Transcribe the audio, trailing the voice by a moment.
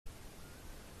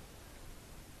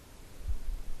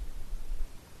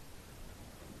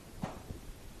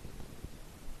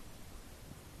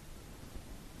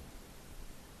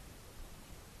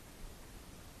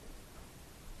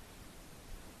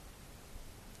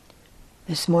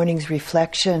This morning's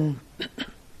reflection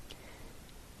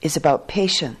is about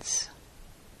patience.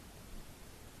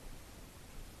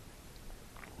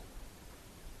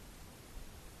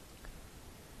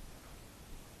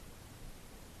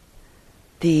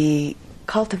 The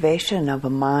cultivation of a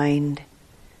mind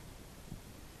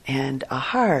and a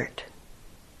heart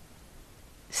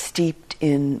steeped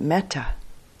in metta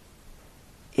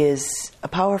is a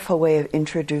powerful way of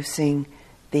introducing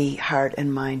the heart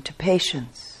and mind to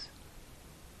patience,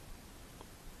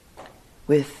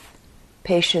 with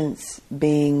patience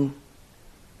being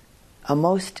a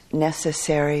most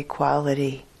necessary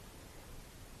quality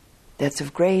that's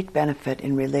of great benefit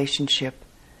in relationship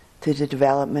to the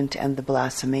development and the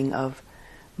blossoming of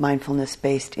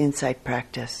mindfulness-based insight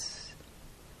practice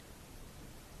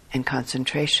and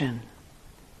concentration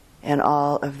and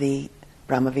all of the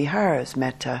Brahmaviharas: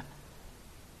 metta,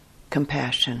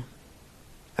 compassion,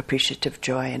 appreciative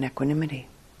joy, and equanimity.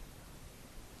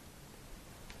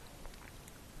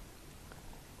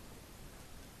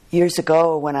 Years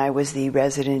ago, when I was the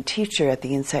resident teacher at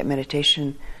the Insight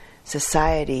Meditation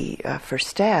Society for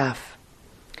staff,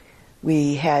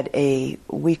 we had a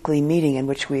weekly meeting in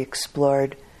which we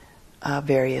explored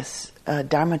various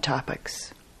Dharma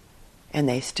topics, and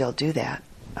they still do that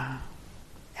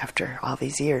after all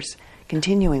these years,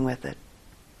 continuing with it.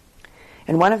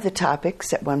 And one of the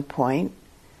topics at one point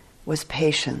was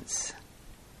patience.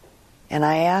 And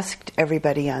I asked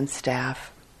everybody on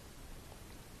staff,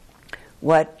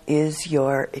 what is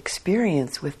your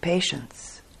experience with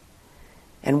patience?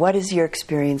 And what is your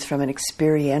experience from an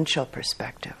experiential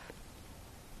perspective?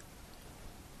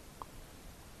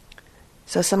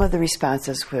 So some of the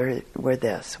responses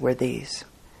were these.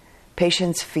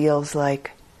 Patience feels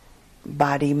like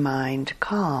body-mind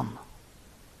calm,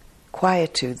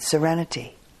 quietude,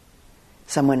 serenity.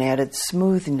 Someone added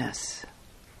smoothness.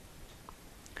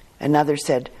 Another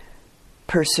said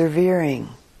persevering,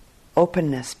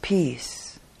 openness,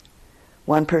 peace.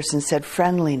 One person said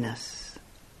friendliness.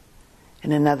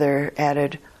 And another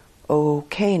added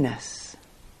okayness,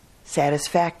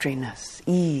 satisfactoriness,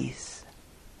 ease.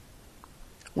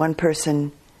 One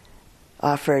person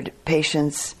offered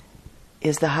patience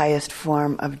is the highest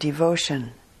form of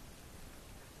devotion.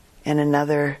 And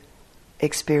another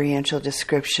experiential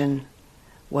description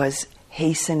was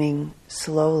hastening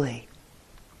slowly.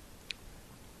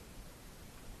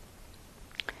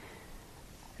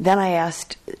 Then I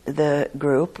asked the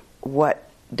group, what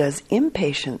does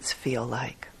impatience feel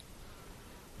like?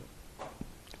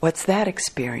 What's that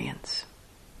experience?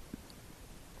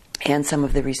 And some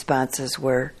of the responses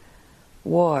were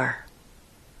war,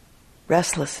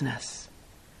 restlessness,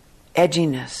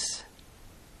 edginess,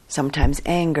 sometimes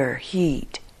anger,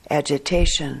 heat,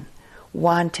 agitation,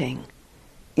 wanting,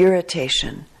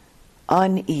 irritation,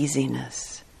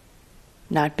 uneasiness,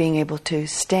 not being able to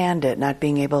stand it, not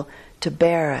being able to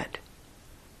bear it,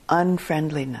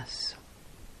 unfriendliness.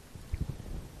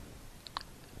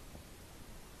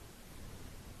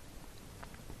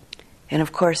 And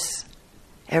of course,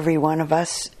 every one of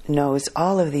us knows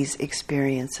all of these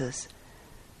experiences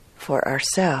for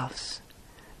ourselves,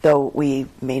 though we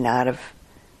may not have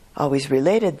always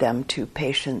related them to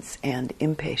patience and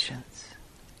impatience.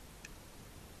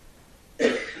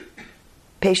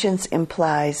 Patience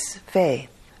implies faith.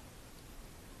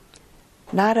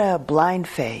 Not a blind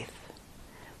faith,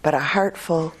 but a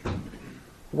heartful,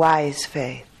 wise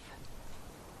faith.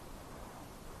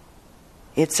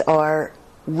 It's our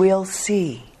we'll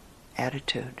see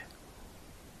attitude.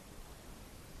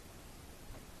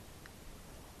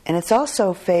 And it's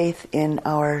also faith in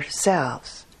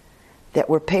ourselves, that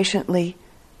we're patiently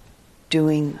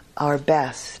doing our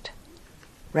best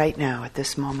right now at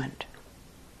this moment.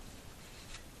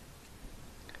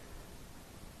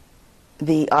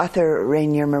 The author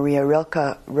Rainier Maria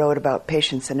Rilke wrote about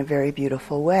patience in a very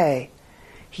beautiful way.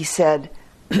 He said,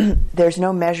 there's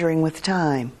no measuring with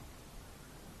time.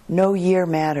 No year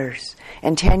matters,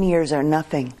 and 10 years are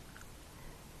nothing.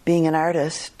 Being an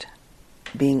artist,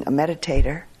 being a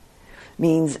meditator,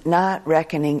 means not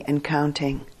reckoning and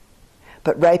counting,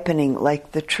 but ripening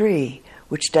like the tree,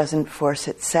 which doesn't force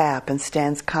its sap and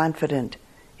stands confident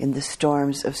in the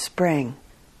storms of spring,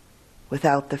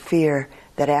 without the fear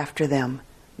that after them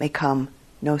may come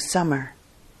no summer.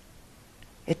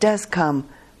 It does come,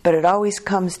 but it always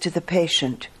comes to the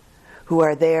patient, who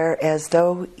are there as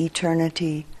though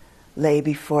eternity lay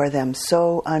before them,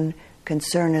 so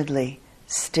unconcernedly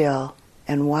still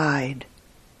and wide.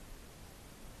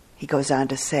 He goes on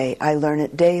to say, I learn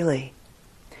it daily,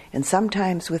 and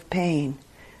sometimes with pain,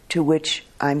 to which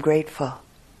I'm grateful.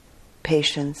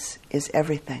 Patience is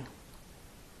everything.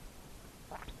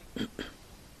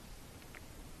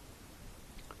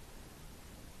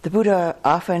 Buddha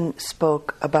often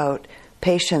spoke about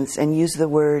patience and used the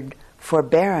word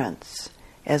forbearance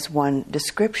as one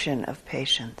description of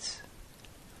patience.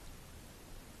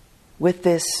 With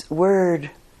this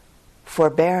word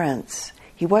forbearance,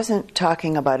 he wasn't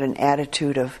talking about an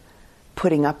attitude of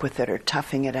putting up with it or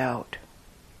toughing it out.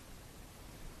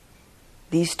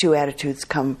 These two attitudes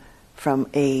come from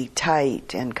a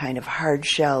tight and kind of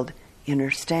hard-shelled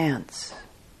inner stance.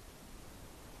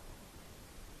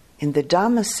 In the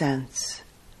Dhamma sense,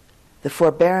 the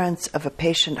forbearance of a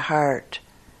patient heart,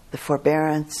 the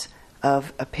forbearance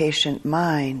of a patient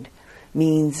mind,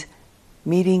 means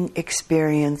meeting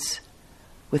experience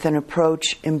with an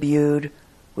approach imbued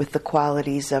with the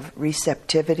qualities of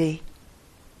receptivity,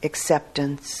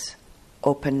 acceptance,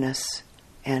 openness,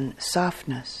 and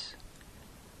softness,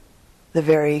 the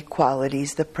very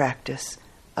qualities the practice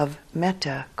of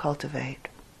metta cultivate.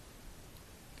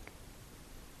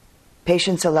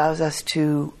 Patience allows us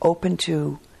to open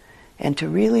to and to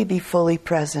really be fully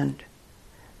present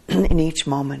in each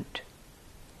moment,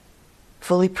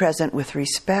 fully present with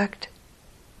respect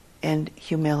and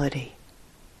humility,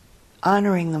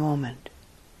 honoring the moment,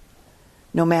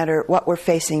 no matter what we're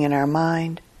facing in our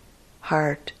mind,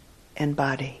 heart, and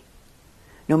body,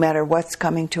 no matter what's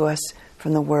coming to us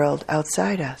from the world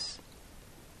outside us,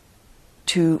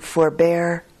 to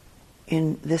forbear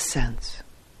in this sense.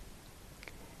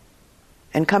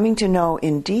 And coming to know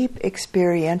in deep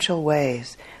experiential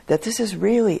ways that this is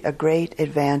really a great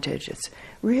advantage, it's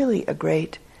really a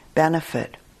great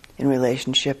benefit in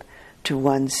relationship to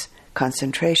one's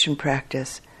concentration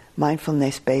practice,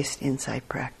 mindfulness-based insight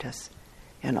practice,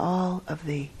 and all of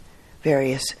the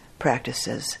various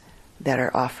practices that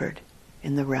are offered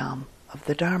in the realm of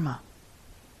the Dharma.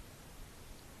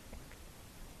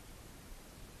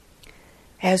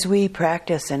 As we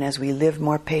practice and as we live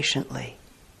more patiently,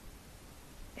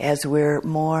 as we're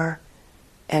more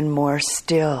and more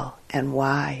still and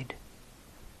wide,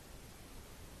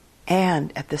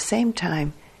 and at the same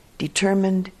time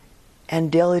determined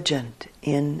and diligent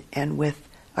in and with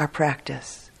our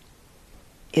practice,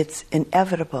 it's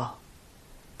inevitable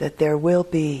that there will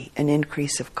be an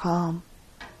increase of calm,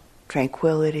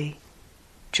 tranquility,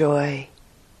 joy,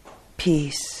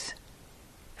 peace,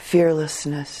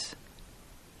 fearlessness,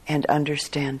 and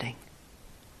understanding.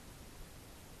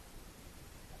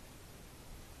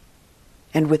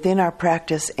 And within our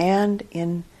practice and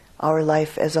in our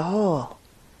life as a whole,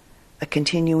 a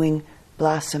continuing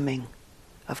blossoming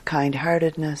of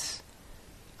kind-heartedness,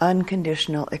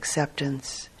 unconditional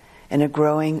acceptance, and a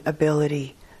growing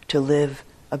ability to live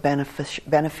a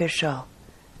beneficial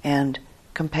and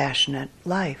compassionate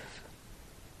life.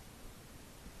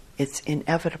 It's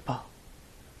inevitable.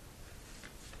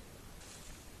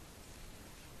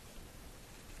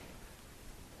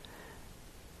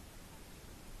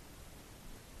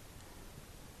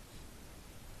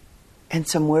 And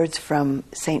some words from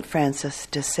St. Francis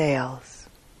de Sales.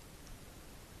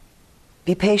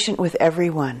 Be patient with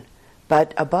everyone,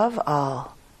 but above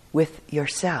all, with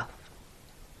yourself.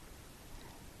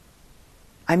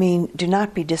 I mean, do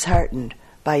not be disheartened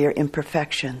by your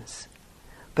imperfections,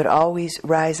 but always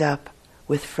rise up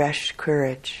with fresh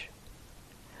courage.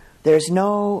 There's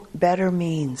no better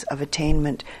means of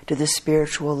attainment to the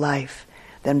spiritual life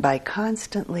than by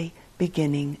constantly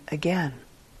beginning again.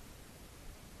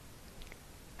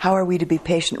 How are we to be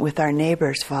patient with our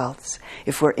neighbor's faults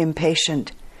if we're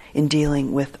impatient in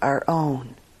dealing with our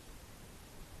own?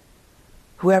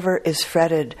 Whoever is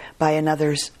fretted by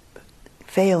another's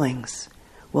failings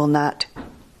will not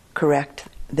correct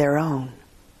their own.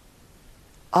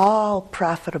 All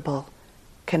profitable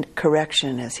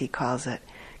correction, as he calls it,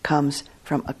 comes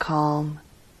from a calm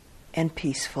and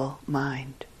peaceful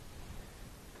mind.